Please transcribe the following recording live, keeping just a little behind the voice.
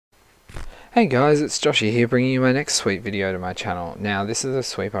Hey guys, it's Joshy here bringing you my next sweep video to my channel. Now this is a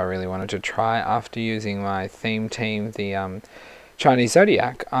sweep I really wanted to try after using my theme team, the Chinese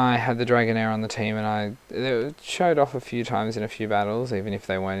Zodiac. I had the Dragonair on the team and it showed off a few times in a few battles, even if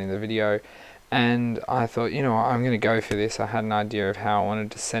they weren't in the video. And I thought, you know what, I'm going to go for this. I had an idea of how I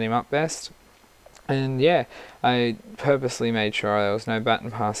wanted to set him up best. And yeah, I purposely made sure there was no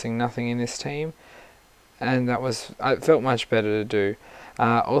baton passing, nothing in this team. And it felt much better to do.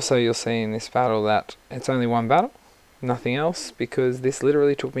 Also, you'll see in this battle that it's only one battle, nothing else, because this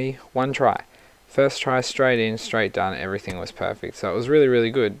literally took me one try. First try, straight in, straight done, everything was perfect. So it was really,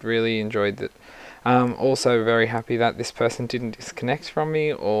 really good. Really enjoyed that. Also very happy that this person didn't disconnect from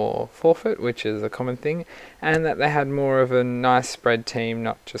me or forfeit, which is a common thing, and that they had more of a nice spread team,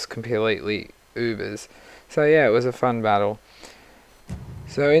 not just completely Ubers. So yeah, it was a fun battle.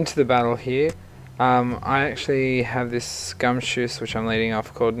 So into the battle here. I actually have this gumshoe which I'm leading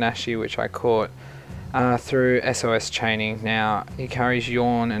off called Nashi, which I caught through SOS chaining. Now he carries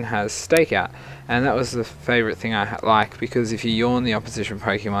Yawn and has Stakeout, and that was the favourite thing I like, because if you Yawn the opposition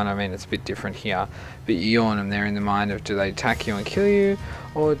Pokemon, I mean it's a bit different here, but you Yawn them, they're in the mind of do they attack you and kill you,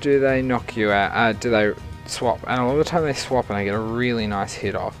 or do they knock you out, do they swap, and a lot of the time they swap and I get a really nice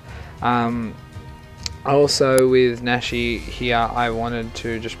hit off. Also with Nashi here, I wanted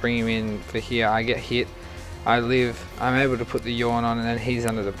to just bring him in for here. I get hit, I live, I'm able to put the Yawn on, and then he's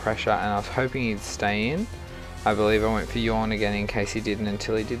under the pressure, and I was hoping he'd stay in. I believe I went for Yawn again in case he didn't,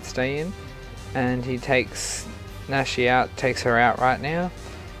 until he did stay in. And he takes Nashi out, takes her out right now,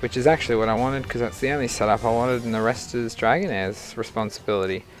 which is actually what I wanted, because that's the only setup I wanted, and the rest is Dragonair's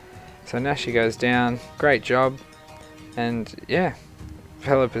responsibility. So Nashi goes down, great job, and yeah,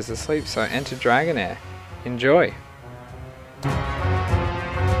 Pelip is asleep, so enter Dragonair. Enjoy!